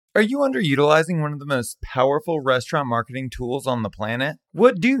Are you underutilizing one of the most powerful restaurant marketing tools on the planet?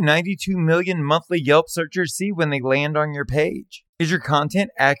 What do 92 million monthly Yelp searchers see when they land on your page? Is your content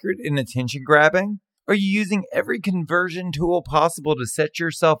accurate and attention grabbing? Are you using every conversion tool possible to set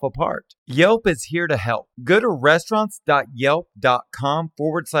yourself apart? Yelp is here to help. Go to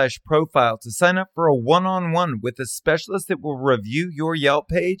restaurants.yelp.com/profile to sign up for a one-on-one with a specialist that will review your Yelp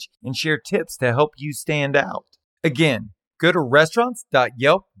page and share tips to help you stand out. Again, go to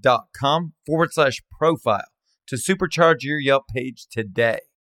restaurants.yelp.com/profile to supercharge your Yelp page today.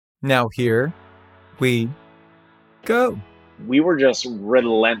 Now here we go. We were just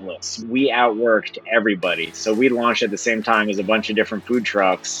relentless. We outworked everybody. So we launched at the same time as a bunch of different food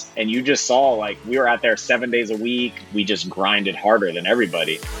trucks. And you just saw, like, we were out there 7 days a week. We just grinded harder than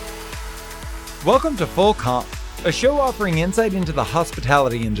everybody. Welcome to Full Comp, a show offering insight into the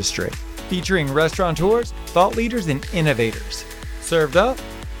hospitality industry, featuring restaurateurs, thought leaders, and innovators. Served up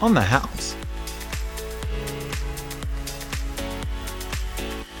on the house.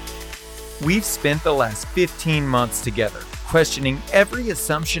 We've spent the last 15 months together, questioning every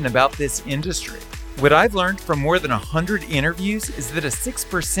assumption about this industry. What I've learned from more than 100 interviews is that a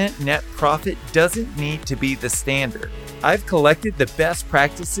 6% net profit doesn't need to be the standard. I've collected the best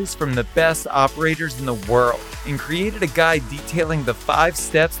practices from the best operators in the world and created a guide detailing the 5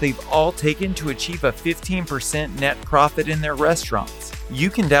 steps they've all taken to achieve a 15% net profit in their restaurants. You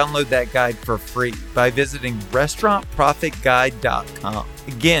can download that guide for free by visiting restaurantprofitguide.com.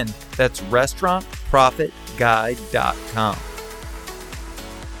 Again, that's restaurantprofitguide.com.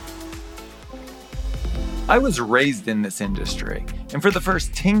 I was raised in this industry, and for the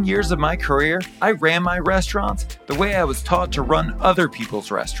first 10 years of my career, I ran my restaurants the way I was taught to run other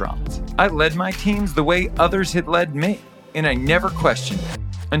people's restaurants. I led my teams the way others had led me, and I never questioned it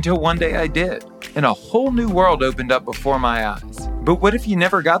until one day I did, and a whole new world opened up before my eyes. But what if you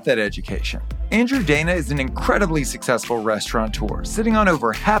never got that education? Andrew Dana is an incredibly successful restaurateur, sitting on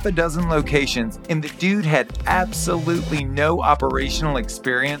over half a dozen locations, and the dude had absolutely no operational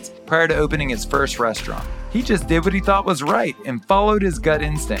experience prior to opening his first restaurant. He just did what he thought was right and followed his gut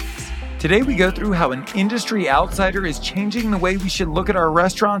instincts. Today we go through how an industry outsider is changing the way we should look at our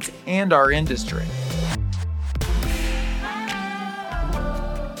restaurants and our industry.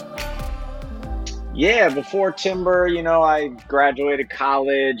 Yeah, before Timber, I graduated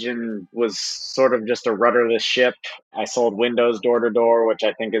college and was sort of just a rudderless ship. I sold windows door to door, which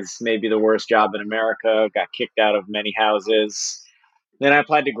I think is maybe the worst job in America. Got kicked out of many houses. Then I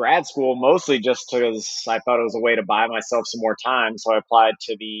applied to grad school, mostly just because I thought it was a way to buy myself some more time. So I applied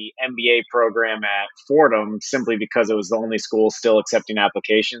to the MBA program at Fordham simply because it was the only school still accepting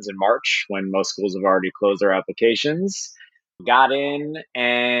applications in March when most schools have already closed their applications. Got in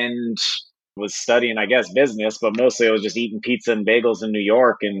and was studying, I guess, business, but mostly I was just eating pizza and bagels in New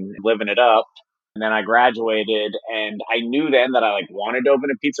York and living it up. And then I graduated, and I knew then that I wanted to open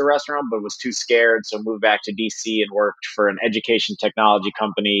a pizza restaurant, but was too scared. So moved back to DC and worked for an education technology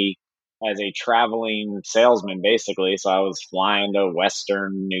company as a traveling salesman, basically. So I was flying to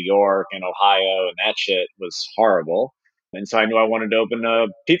Western New York and Ohio, and that shit was horrible. And so I knew I wanted to open a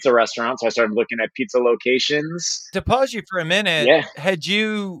pizza restaurant. So I started looking at pizza locations. To pause you for a minute, Yeah. Had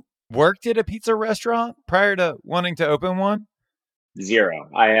you worked at a pizza restaurant prior to wanting to open one? Zero.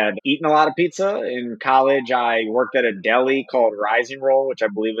 I had eaten a lot of pizza. In college, I worked at a deli called Rising Roll, which I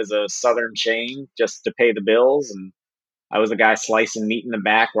believe is a Southern chain, just to pay the bills. And I was a guy slicing meat in the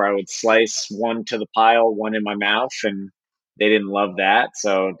back where I would slice one to the pile, one in my mouth. And they didn't love that.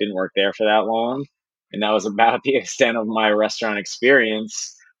 So it didn't work there for that long. And that was about the extent of my restaurant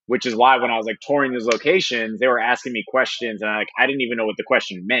experience, which is why when I was touring these locations, they were asking me questions. And I didn't even know what the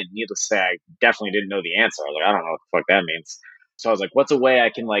question meant. Needless to say, I definitely didn't know the answer. I was I don't know what the fuck that means. So I was what's a way I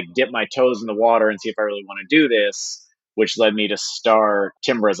can dip my toes in the water and see if I really want to do this, which led me to start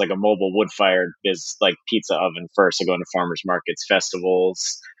Timber as a mobile wood-fired pizza oven first. So going to farmers markets,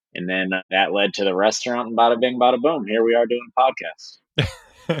 festivals, and then that led to the restaurant, and bada bing, bada boom. Here we are doing a podcast.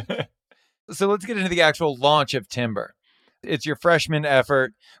 So let's get into the actual launch of Timber. It's your freshman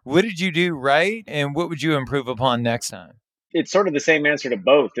effort. What did you do right, and what would you improve upon next time? It's sort of the same answer to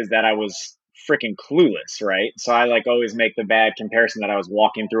both, is that I was freaking clueless, right? So I always make the bad comparison that I was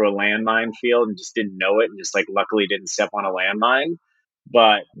walking through a landmine field and just didn't know it and just luckily didn't step on a landmine.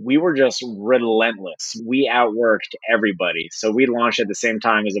 But we were just relentless. We outworked everybody. So we launched at the same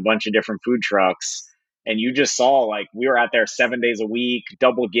time as a bunch of different food trucks. And you just saw we were out there 7 days a week,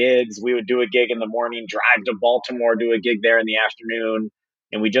 double gigs. We would do a gig in the morning, drive to Baltimore, do a gig there in the afternoon.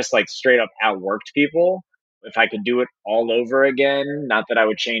 And we just straight up outworked people. If I could do it all over again, not that I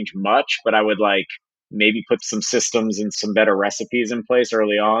would change much, but I would maybe put some systems and some better recipes in place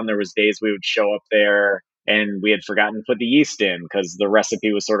early on. There was days we would show up there and we had forgotten to put the yeast in because the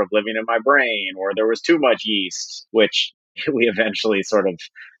recipe was sort of living in my brain, or there was too much yeast, which we eventually sort of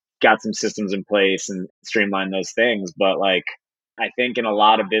got some systems in place and streamlined those things. But like, I think in a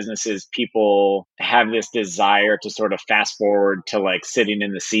lot of businesses, people have this desire to sort of fast forward to like sitting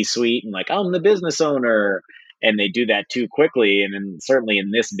in the C suite and like, I'm the business owner. And they do that too quickly. And then certainly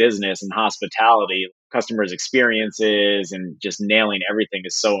in this business and hospitality, customers' experiences and just nailing everything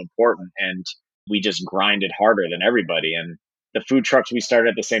is so important. And we just grinded harder than everybody. And the food trucks we started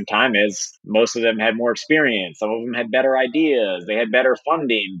at the same time as, most of them had more experience. Some of them had better ideas. They had better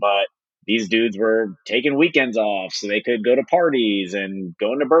funding, but these dudes were taking weekends off so they could go to parties and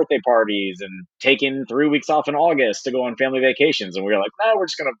going to birthday parties and taking 3 weeks off in August to go on family vacations. And we were like, no, we're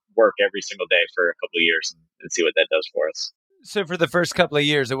just going to work every single day for a couple of years and see what that does for us. So for the first couple of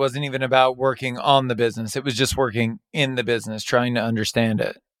years, it wasn't even about working on the business. It was just working in the business, trying to understand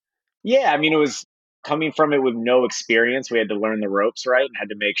it. Yeah, I mean, it was coming from it with no experience. We had to learn the ropes, right? And had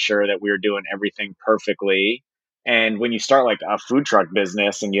to make sure that we were doing everything perfectly. And when you start like a food truck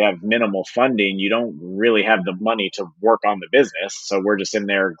business and you have minimal funding, you don't really have the money to work on the business. So we're just in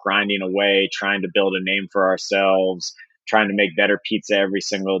there grinding away, trying to build a name for ourselves, trying to make better pizza every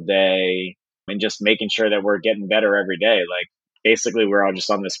single day, and just making sure that we're getting better every day. Like, basically we're all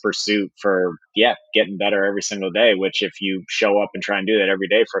just on this pursuit for, yeah, getting better every single day, which if you show up and try and do that every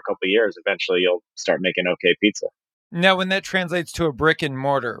day for a couple of years, eventually you'll start making okay pizza. Now, when that translates to a brick and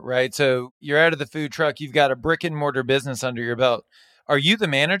mortar, right? So you're out of the food truck, you've got a brick and mortar business under your belt. Are you the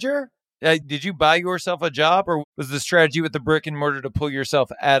manager? Did you buy yourself a job, or was the strategy with the brick and mortar to pull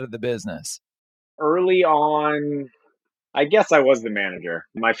yourself out of the business? Early on, I guess I was the manager.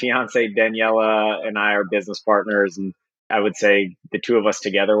 My fiance Daniela and I are business partners, and I would say the two of us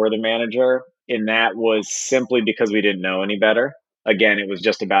together were the manager. And that was simply because we didn't know any better. Again, it was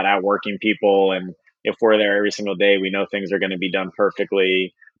just about outworking people, and if we're there every single day, we know things are going to be done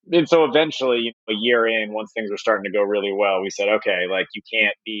perfectly. And so eventually, a year in, once things were starting to go really well, we said, okay, like, you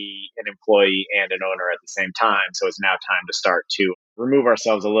can't be an employee and an owner at the same time. So it's now time to start to remove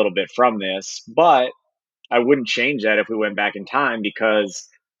ourselves a little bit from this. But I wouldn't change that if we went back in time, because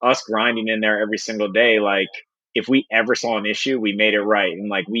us grinding in there every single day, like, if we ever saw an issue, we made it right. And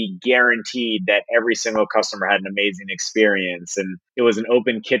like, we guaranteed that every single customer had an amazing experience. And it was an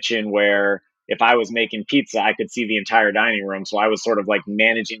open kitchen where if I was making pizza, I could see the entire dining room. So I was sort of like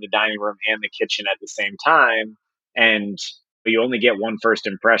managing the dining room and the kitchen at the same time. And you only get one first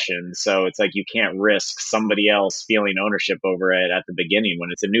impression. So it's like, you can't risk somebody else feeling ownership over it at the beginning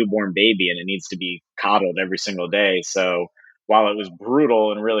when it's a newborn baby and it needs to be coddled every single day. So while it was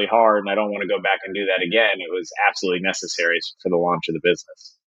brutal and really hard, and I don't want to go back and do that again, it was absolutely necessary for the launch of the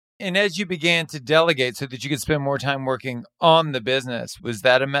business. And as you began to delegate so that you could spend more time working on the business, was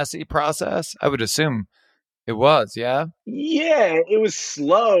that a messy process? I would assume it was, yeah? Yeah, it was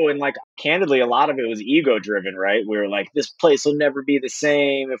slow. And like, candidly, a lot of it was ego driven, right? We were like, this place will never be the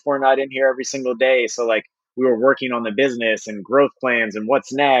same if we're not in here every single day. So, like, we were working on the business and growth plans and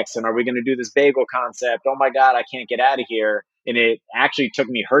what's next. And are we going to do this bagel concept? Oh my God, I can't get out of here. And it actually took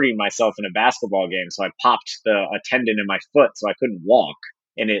me hurting myself in a basketball game. So I popped a tendon in my foot so I couldn't walk.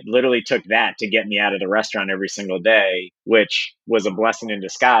 And it literally took that to get me out of the restaurant every single day, which was a blessing in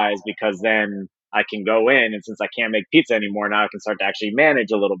disguise, because then I can go in, and since I can't make pizza anymore, now I can start to actually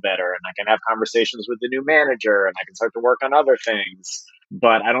manage a little better, and I can have conversations with the new manager, and I can start to work on other things.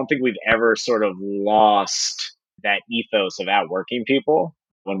 But I don't think we've ever sort of lost that ethos of outworking people.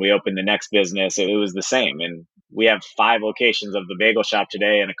 When we opened the next business, it was the same. And we have 5 locations of the bagel shop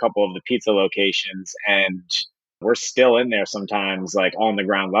today and a couple of the pizza locations. And we're still in there sometimes, like on the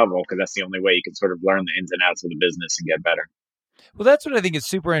ground level, because that's the only way you can sort of learn the ins and outs of the business and get better. Well, that's what I think is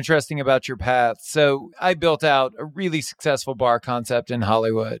super interesting about your path. So I built out a really successful bar concept in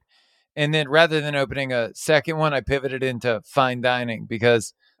Hollywood. And then rather than opening a second one, I pivoted into fine dining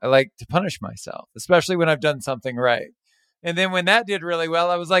because I like to punish myself, especially when I've done something right. And then when that did really well,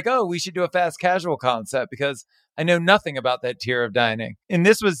 I was like, oh, we should do a fast casual concept because I know nothing about that tier of dining. And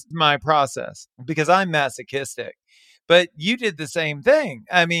this was my process because I'm masochistic. But you did the same thing.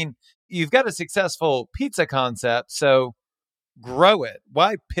 I mean, you've got a successful pizza concept. So grow it.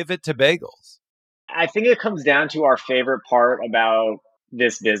 Why pivot to bagels? I think it comes down to, our favorite part about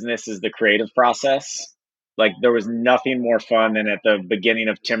this business is the creative process. Like, there was nothing more fun than at the beginning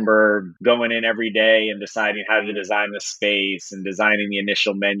of Timber going in every day and deciding how to design the space and designing the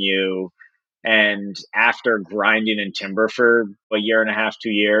initial menu. And after grinding in Timber for a year and a half, 2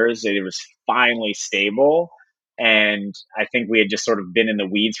 years, it was finally stable. And I think we had just sort of been in the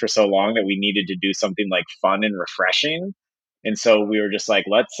weeds for so long that we needed to do something like fun and refreshing. And so we were just like,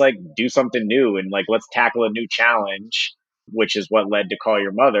 let's like do something new and like let's tackle a new challenge, which is what led to Call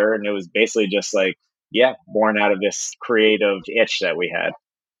Your Mother. And it was basically just like, yeah, born out of this creative itch that we had.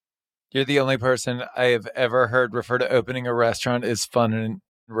 You're the only person I have ever heard refer to opening a restaurant as fun and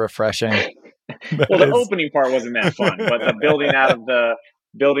refreshing. Well, the opening part wasn't that fun, but the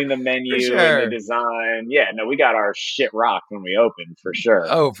building the menu and the design. Yeah, no, we got our shit rocked when we opened for sure.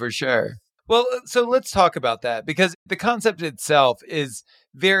 Oh, for sure. Well, so let's talk about that because the concept itself is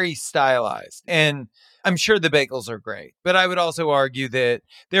very stylized. And I'm sure the bagels are great, but I would also argue that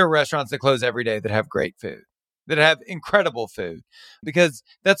there are restaurants that close every day that have great food, that have incredible food, because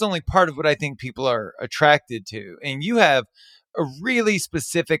that's only part of what I think people are attracted to. And you have a really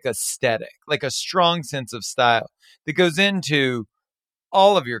specific aesthetic, like a strong sense of style that goes into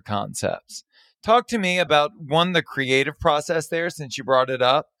all of your concepts. Talk to me about one, the creative process there, since you brought it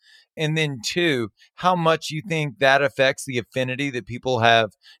up. And then two, how much you think that affects the affinity that people have,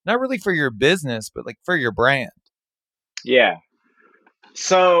 not really for your business, but like for your brand. Yeah.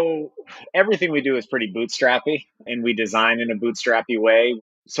 So everything we do is pretty bootstrappy and we design in a bootstrappy way.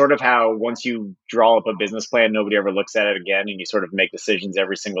 Sort of how once you draw up a business plan, nobody ever looks at it again and you sort of make decisions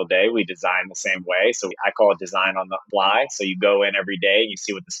every single day. We design the same way. So I call it design on the fly. So you go in every day and you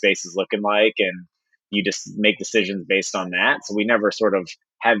see what the space is looking like and you just make decisions based on that. So we never sort of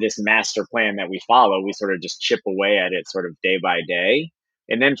have this master plan that we follow. We sort of just chip away at it sort of day by day.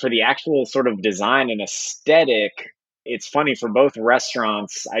 And then for the actual sort of design and aesthetic, it's funny for both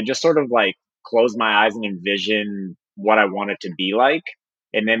restaurants. I just sort of like close my eyes and envision what I want it to be like.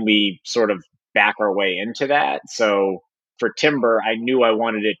 And then we sort of back our way into that. So for Timber, I knew I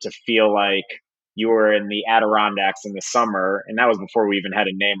wanted it to feel like you were in the Adirondacks in the summer. And that was before we even had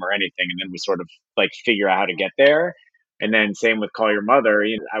a name or anything. And then we sort of like figure out how to get there. And then same with Call Your Mother.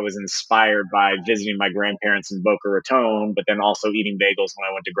 I was inspired by visiting my grandparents in Boca Raton, but then also eating bagels when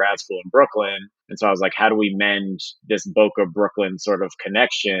I went to grad school in Brooklyn. And so I was like, how do we mend this Boca Brooklyn sort of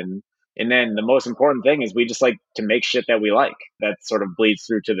connection? And then the most important thing is we just like to make shit that we like. That sort of bleeds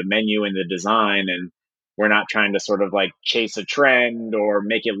through to the menu and the design. And we're not trying to sort of like chase a trend or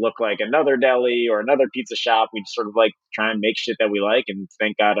make it look like another deli or another pizza shop. We just sort of like try and make shit that we like, and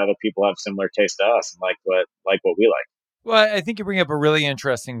thank God other people have similar taste to us and like what we like. Well, I think you bring up a really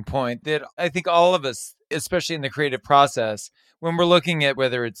interesting point that I think all of us, especially in the creative process, when we're looking at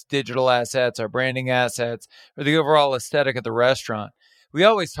whether it's digital assets or branding assets or the overall aesthetic of the restaurant, we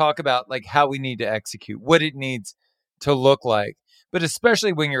always talk about like how we need to execute, what it needs to look like. But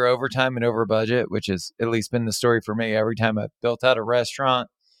especially when you're over time and over budget, which has at least been the story for me every time I've built out a restaurant,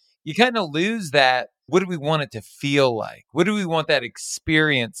 you kind of lose that. What do we want it to feel like? What do we want that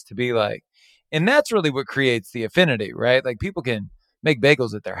experience to be like? And that's really what creates the affinity, right? Like people can make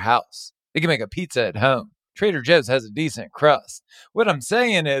bagels at their house. They can make a pizza at home. Trader Joe's has a decent crust. What I'm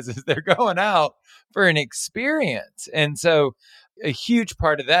saying is they're going out for an experience. And so a huge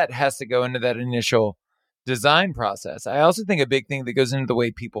part of that has to go into that initial design process. I also think a big thing that goes into the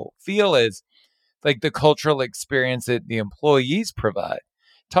way people feel is like the cultural experience that the employees provide.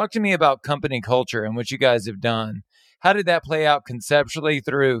 Talk to me about company culture and what you guys have done. How did that play out conceptually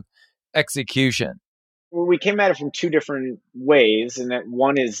through execution? Well, we came at it from two different ways. And that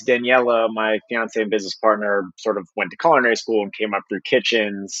one is Daniela, my fiance and business partner, sort of went to culinary school and came up through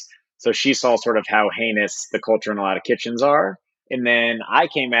kitchens. So she saw sort of how heinous the culture in a lot of kitchens are. And then I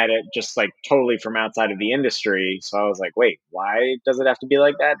came at it just like totally from outside of the industry. So I was like, wait, why does it have to be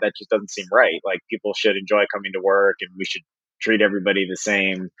like that? That just doesn't seem right. Like people should enjoy coming to work and we should treat everybody the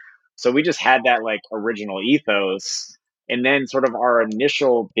same. So we just had that like original ethos. And then sort of our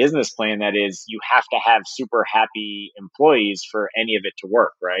initial business plan, that is, you have to have super happy employees for any of it to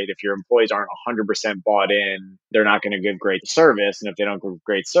work, right? If your employees aren't 100% bought in, they're not going to give great service. And if they don't give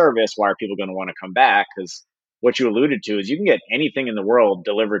great service, why are people going to want to come back? Because what you alluded to is you can get anything in the world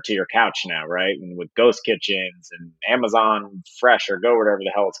delivered to your couch now, right? And with ghost kitchens and Amazon Fresh or Go, whatever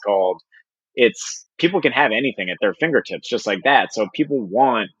the hell it's called, it's people can have anything at their fingertips just like that. So people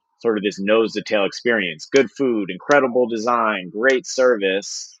want sort of this nose to tail experience, good food, incredible design, great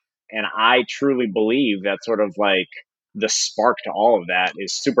service. And I truly believe that sort of like the spark to all of that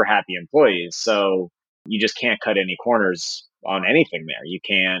is super happy employees. So you just can't cut any corners on anything there. You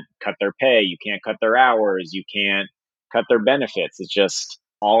can't cut their pay. You can't cut their hours. You can't cut their benefits. It's just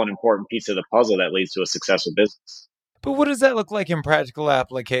all an important piece of the puzzle that leads to a successful business. But what does that look like in practical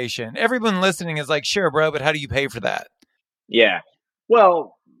application? Everyone listening is like, sure, bro, but how do you pay for that? Yeah.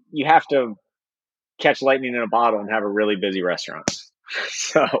 Well, you have to catch lightning in a bottle and have a really busy restaurant.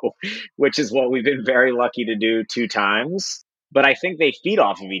 So, which is what we've been very lucky to do 2 times. But I think they feed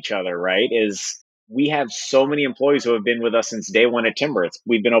off of each other, right? Is we have so many employees who have been with us since day one at Timber.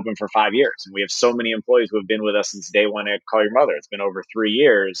 We've been open for 5 years, and we have so many employees who have been with us since day one at Call Your Mother. It's been over 3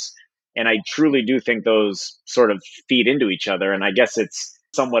 years. And I truly do think those sort of feed into each other. And I guess it's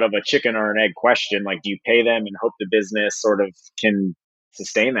somewhat of a chicken or an egg question. Like, do you pay them and hope the business sort of can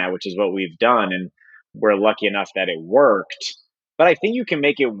sustain that, which is what we've done. And we're lucky enough that it worked. But I think you can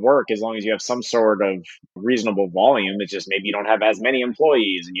make it work as long as you have some sort of reasonable volume. It's just maybe you don't have as many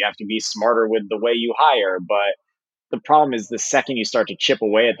employees and you have to be smarter with the way you hire. But the problem is the second you start to chip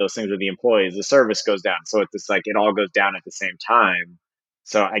away at those things with the employees, the service goes down. So it's just like it all goes down at the same time.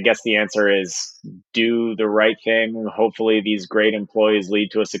 So I guess the answer is do the right thing. Hopefully these great employees lead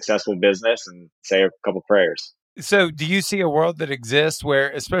to a successful business, and say a couple prayers. So, do you see a world that exists where,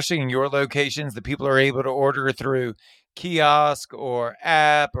 especially in your locations, the people are able to order through kiosk or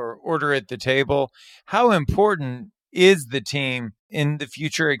app or order at the table? How important is the team in the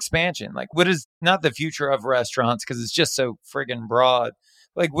future expansion? Like, what is not the future of restaurants because it's just so friggin' broad?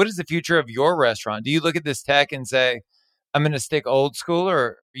 Like, what is the future of your restaurant? Do you look at this tech and say, I'm going to stick old school, or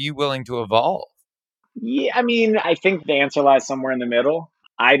are you willing to evolve? Yeah, I mean, I think the answer lies somewhere in the middle.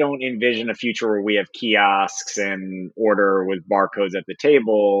 I don't envision a future where we have kiosks and order with barcodes at the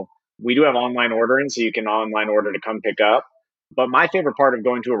table. We do have online ordering, so you can online order to come pick up. But my favorite part of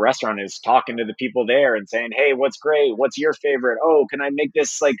going to a restaurant is talking to the people there and saying, "Hey, what's great? What's your favorite? Oh, can I make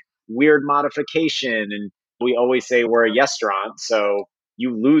this like weird modification?" And we always say we're a restaurant, so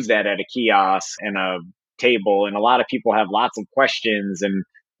you lose that at a kiosk and a table. And a lot of people have lots of questions, and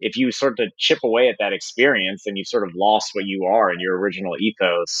if you sort of chip away at that experience, then you've sort of lost what you are in your original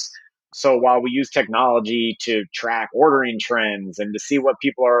ethos. So while we use technology to track ordering trends and to see what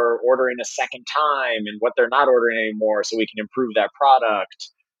people are ordering a second time and what they're not ordering anymore so we can improve that product,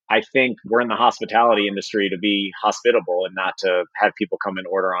 I think we're in the hospitality industry to be hospitable and not to have people come and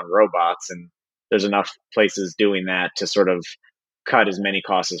order on robots. And there's enough places doing that to sort of cut as many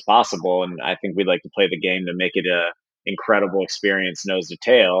costs as possible. And I think we'd like to play the game to make it a incredible experience nose to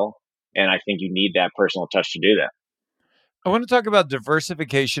tail. And I think you need that personal touch to do that. I want to talk about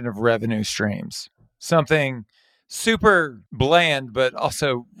diversification of revenue streams, something super bland, but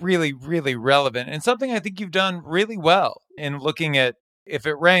also really, really relevant, and something I think you've done really well in looking at if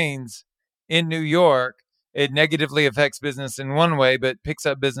it rains in New York, it negatively affects business in one way, but picks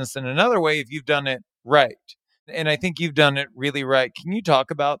up business in another way if you've done it right. And I think you've done it really right. Can you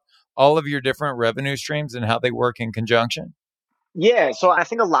talk about all of your different revenue streams and how they work in conjunction? Yeah, so I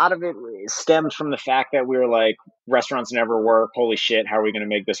think a lot of it stems from the fact that we were like, restaurants never work. Holy shit, how are we going to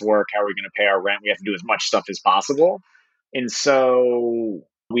make this work? How are we going to pay our rent? We have to do as much stuff as possible. And so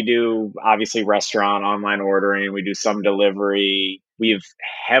we do obviously restaurant, online ordering, we do some delivery. We've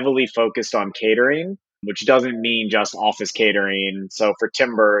heavily focused on catering, which doesn't mean just office catering. So for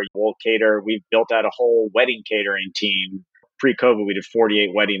Timber, we'll cater. We've built out a whole wedding catering team. Pre COVID, we did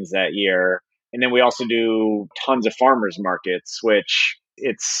 48 weddings that year. And then we also do tons of farmers markets, which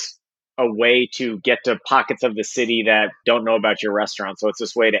it's a way to get to pockets of the city that don't know about your restaurant. So it's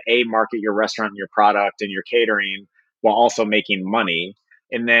this way to market your restaurant and your product and your catering while also making money.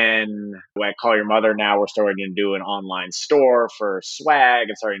 And then at Call Your Mother now, we're starting to do an online store for swag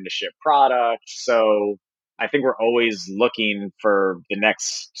and starting to ship product. So I think we're always looking for the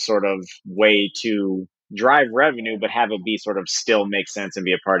next sort of way to drive revenue, but have it be sort of still make sense and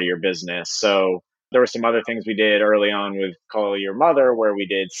be a part of your business. So there were some other things we did early on with Call Your Mother, where we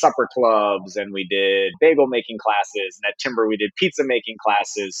did supper clubs and we did bagel making classes. And at Timber, we did pizza making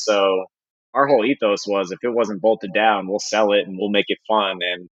classes. So our whole ethos was if it wasn't bolted down, we'll sell it and we'll make it fun.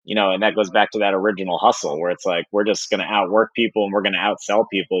 And, and that goes back to that original hustle where it's like, we're just going to outwork people and we're going to outsell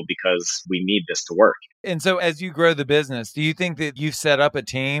people because we need this to work. And so, as you grow the business, do you think that you've set up a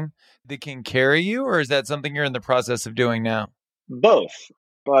team that can carry you, or is that something you're in the process of doing now? Both.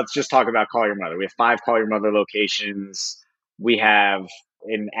 Let's just talk about Call Your Mother. We have 5 Call Your Mother locations. We have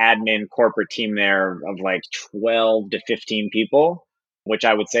an admin corporate team there of like 12 to 15 people, which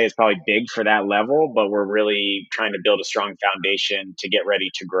I would say is probably big for that level, but we're really trying to build a strong foundation to get ready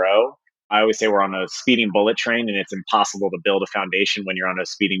to grow. I always say we're on a speeding bullet train and it's impossible to build a foundation when you're on a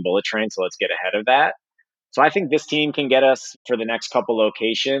speeding bullet train. So let's get ahead of that. So I think this team can get us for the next couple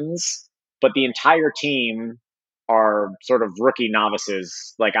locations, but the entire team are sort of rookie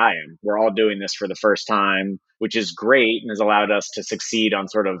novices like I am. We're all doing this for the first time, which is great and has allowed us to succeed on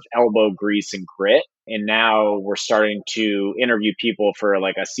sort of elbow grease and grit. And now we're starting to interview people for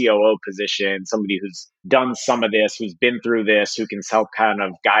like a COO position, somebody who's done some of this, who's been through this, who can help kind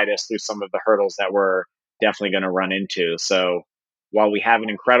of guide us through some of the hurdles that we're definitely going to run into. So while we have an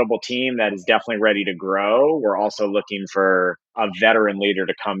incredible team that is definitely ready to grow, we're also looking for a veteran leader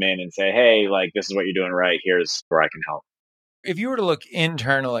to come in and say, hey, like, this is what you're doing right. Here's where I can help. If you were to look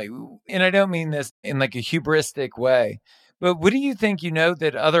internally, and I don't mean this in like a hubristic way, but what do you think you know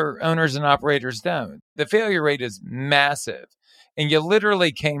that other owners and operators don't? The failure rate is massive. And you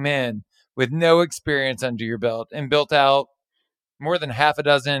literally came in with no experience under your belt and built out more than half a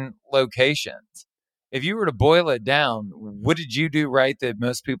dozen locations. If you were to boil it down, what did you do right that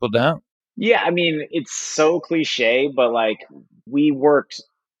most people don't? Yeah, I mean, it's so cliche, but like we worked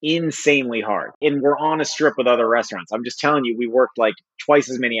insanely hard and we're on a strip with other restaurants. I'm just telling you, we worked like twice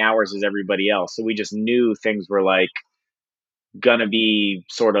as many hours as everybody else. So we just knew things were like gonna be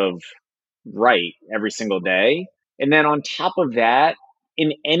sort of right every single day. And then on top of that,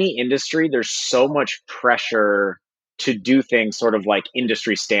 in any industry, there's so much pressure to do things sort of like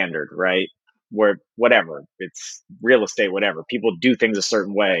industry standard, right? Where whatever, it's real estate, whatever, people do things a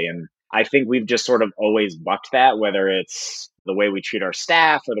certain way. And I think we've just sort of always bucked that, whether it's the way we treat our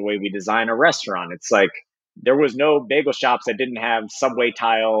staff or the way we design a restaurant. It's like there was no bagel shops that didn't have subway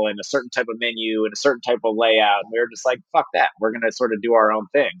tile and a certain type of menu and a certain type of layout. We were just like, fuck that. We're going to sort of do our own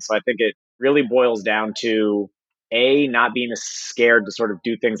thing. So I think it really boils down to A, not being as scared to sort of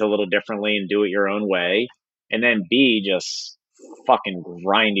do things a little differently and do it your own way. And then B, just fucking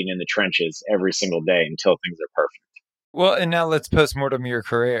grinding in the trenches every single day until things are perfect. Well, and now let's postmortem your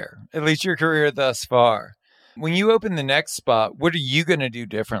career, at least your career thus far. When you open the next spot, what are you going to do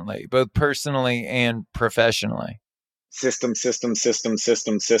differently, both personally and professionally? Systems.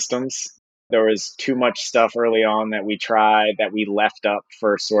 There was too much stuff early on that we tried that we left up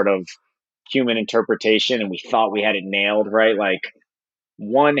for sort of human interpretation and we thought we had it nailed, right? Like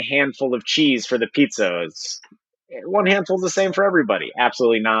one handful of cheese for the pizza is one handful is the same for everybody.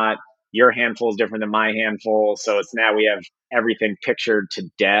 Absolutely not. Your handful is different than my handful. So it's now we have everything pictured to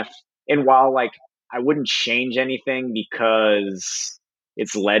death. And while like I wouldn't change anything because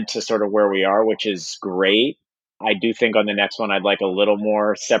it's led to sort of where we are, which is great. I do think on the next one, I'd like a little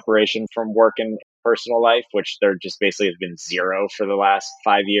more separation from work and personal life, which there just basically has been zero for the last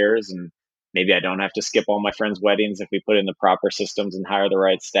 5 years. And maybe I don't have to skip all my friends' weddings if we put in the proper systems and hire the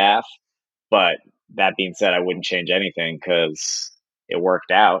right staff. But that being said, I wouldn't change anything because it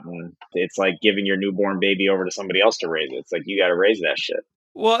worked out. And it's like giving your newborn baby over to somebody else to raise it. It's like, you got to raise that shit.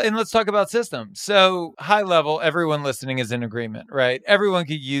 Well, and let's talk about systems. So, high level, everyone listening is in agreement, right? Everyone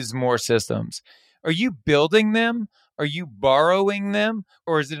could use more systems. Are you building them? Are you borrowing them?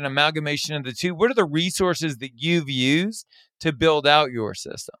 Or is it an amalgamation of the two? What are the resources that you've used to build out your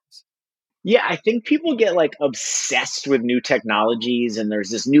systems? Yeah, I think people get like obsessed with new technologies and there's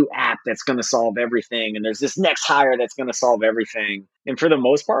this new app that's going to solve everything and there's this next hire that's going to solve everything. And for the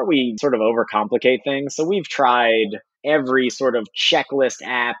most part, we sort of overcomplicate things. So we've tried every sort of checklist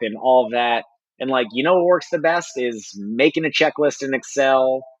app and all that. And like, you know what works the best is making a checklist in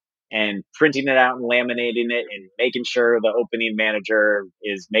Excel and printing it out and laminating it and making sure the opening manager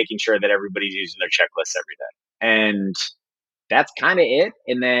is making sure that everybody's using their checklist every day. And that's kind of it.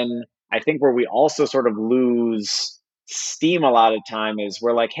 And then I think where we also sort of lose steam a lot of time is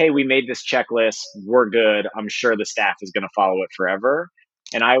we're like, hey, we made this checklist. We're good. I'm sure the staff is going to follow it forever.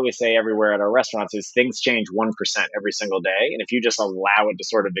 And I always say everywhere at our restaurants is things change 1% every single day. And if you just allow it to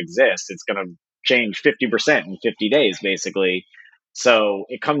sort of exist, it's going to change 50% in 50 days, basically. So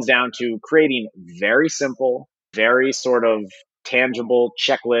it comes down to creating very simple, very sort of tangible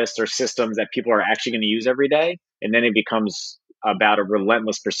checklists or systems that people are actually going to use every day. And then it becomes about a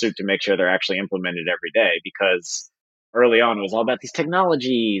relentless pursuit to make sure they're actually implemented every day because early on it was all about these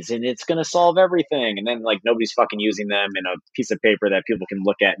technologies and it's going to solve everything and then like nobody's fucking using them and a piece of paper that people can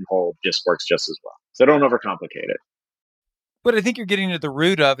look at and hold just works just as well. So don't overcomplicate it. But I think you're getting to the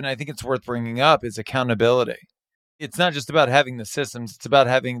root of, and I think it's worth bringing up, is accountability. It's not just about having the systems, it's about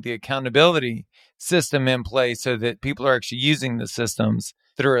having the accountability system in place so that people are actually using the systems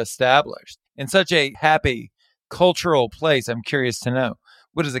that are established. In such a happy cultural place, I'm curious to know,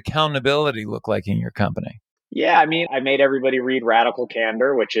 what does accountability look like in your company? Yeah, I mean, I made everybody read Radical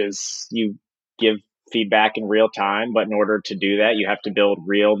Candor, which is you give feedback in real time, but in order to do that, you have to build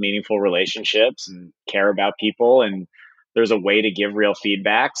real, meaningful relationships and care about people. And there's a way to give real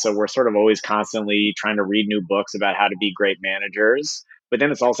feedback. So we're sort of always constantly trying to read new books about how to be great managers. But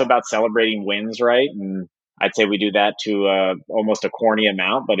then it's also about celebrating wins, right? And I'd say we do that to almost a corny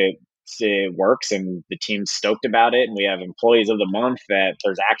amount, but it works and the team's stoked about it. And we have employees of the month that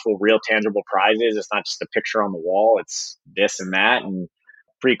there's actual real tangible prizes. It's not just a picture on the wall. It's this and that. And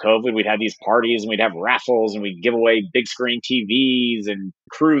pre-COVID, we'd have these parties and we'd have raffles and we'd give away big screen TVs and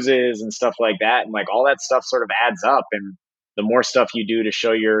cruises and stuff like that. And like all that stuff sort of adds up. And the more stuff you do to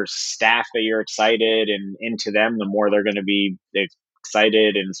show your staff that you're excited and into them, the more they're going to be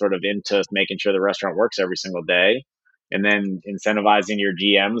excited and sort of into making sure the restaurant works every single day. And then incentivizing your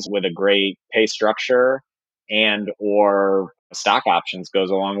GMs with a great pay structure and or stock options goes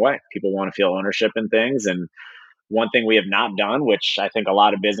a long way. People want to feel ownership in things. And one thing we have not done, which I think a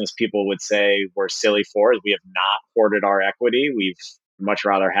lot of business people would say we're silly for, is we have not hoarded our equity. We've much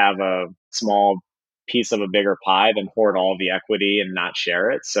rather have a small piece of a bigger pie than hoard all the equity and not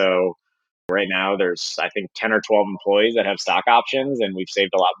share it. So right now there's, I think, 10 or 12 employees that have stock options, and we've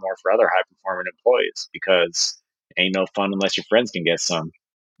saved a lot more for other high performing employees because ain't no fun unless your friends can get some.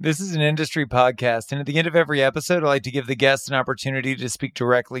 This is an industry podcast, and at the end of every episode, I like to give the guests an opportunity to speak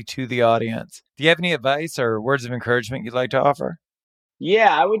directly to the audience. Do you have any advice or words of encouragement you'd like to offer?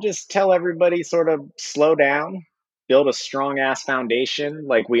 Yeah, I would just tell everybody sort of slow down, build a strong ass foundation.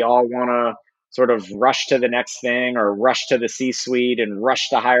 Like we all want to sort of rush to the next thing or rush to the C-suite and rush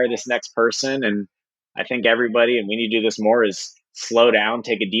to hire this next person. And I think everybody, and we need to do this more, is slow down,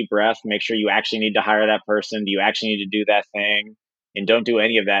 take a deep breath, make sure you actually need to hire that person. Do you actually need to do that thing? And don't do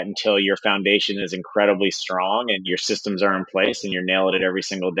any of that until your foundation is incredibly strong and your systems are in place and you're nailing it every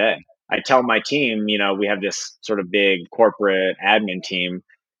single day. I tell my team, we have this sort of big corporate admin team.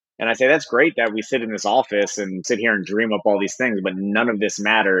 And I say, that's great that we sit in this office and sit here and dream up all these things, but none of this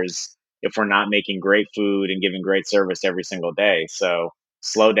matters if we're not making great food and giving great service every single day. So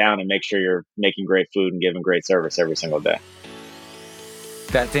slow down and make sure you're making great food and giving great service every single day.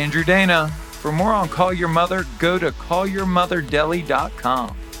 That's Andrew Dana. For more on Call Your Mother, go to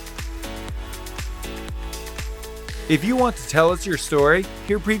callyourmotherdeli.com. If you want to tell us your story,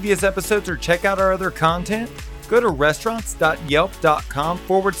 hear previous episodes, or check out our other content, go to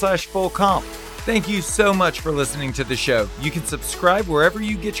restaurants.yelp.com/fullcomp. Thank you so much for listening to the show. You can subscribe wherever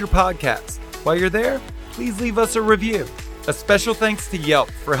you get your podcasts. While you're there, please leave us a review. A special thanks to Yelp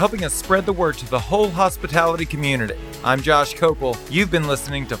for helping us spread the word to the whole hospitality community. I'm Josh Kopel. You've been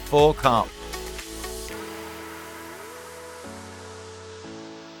listening to Full Comp.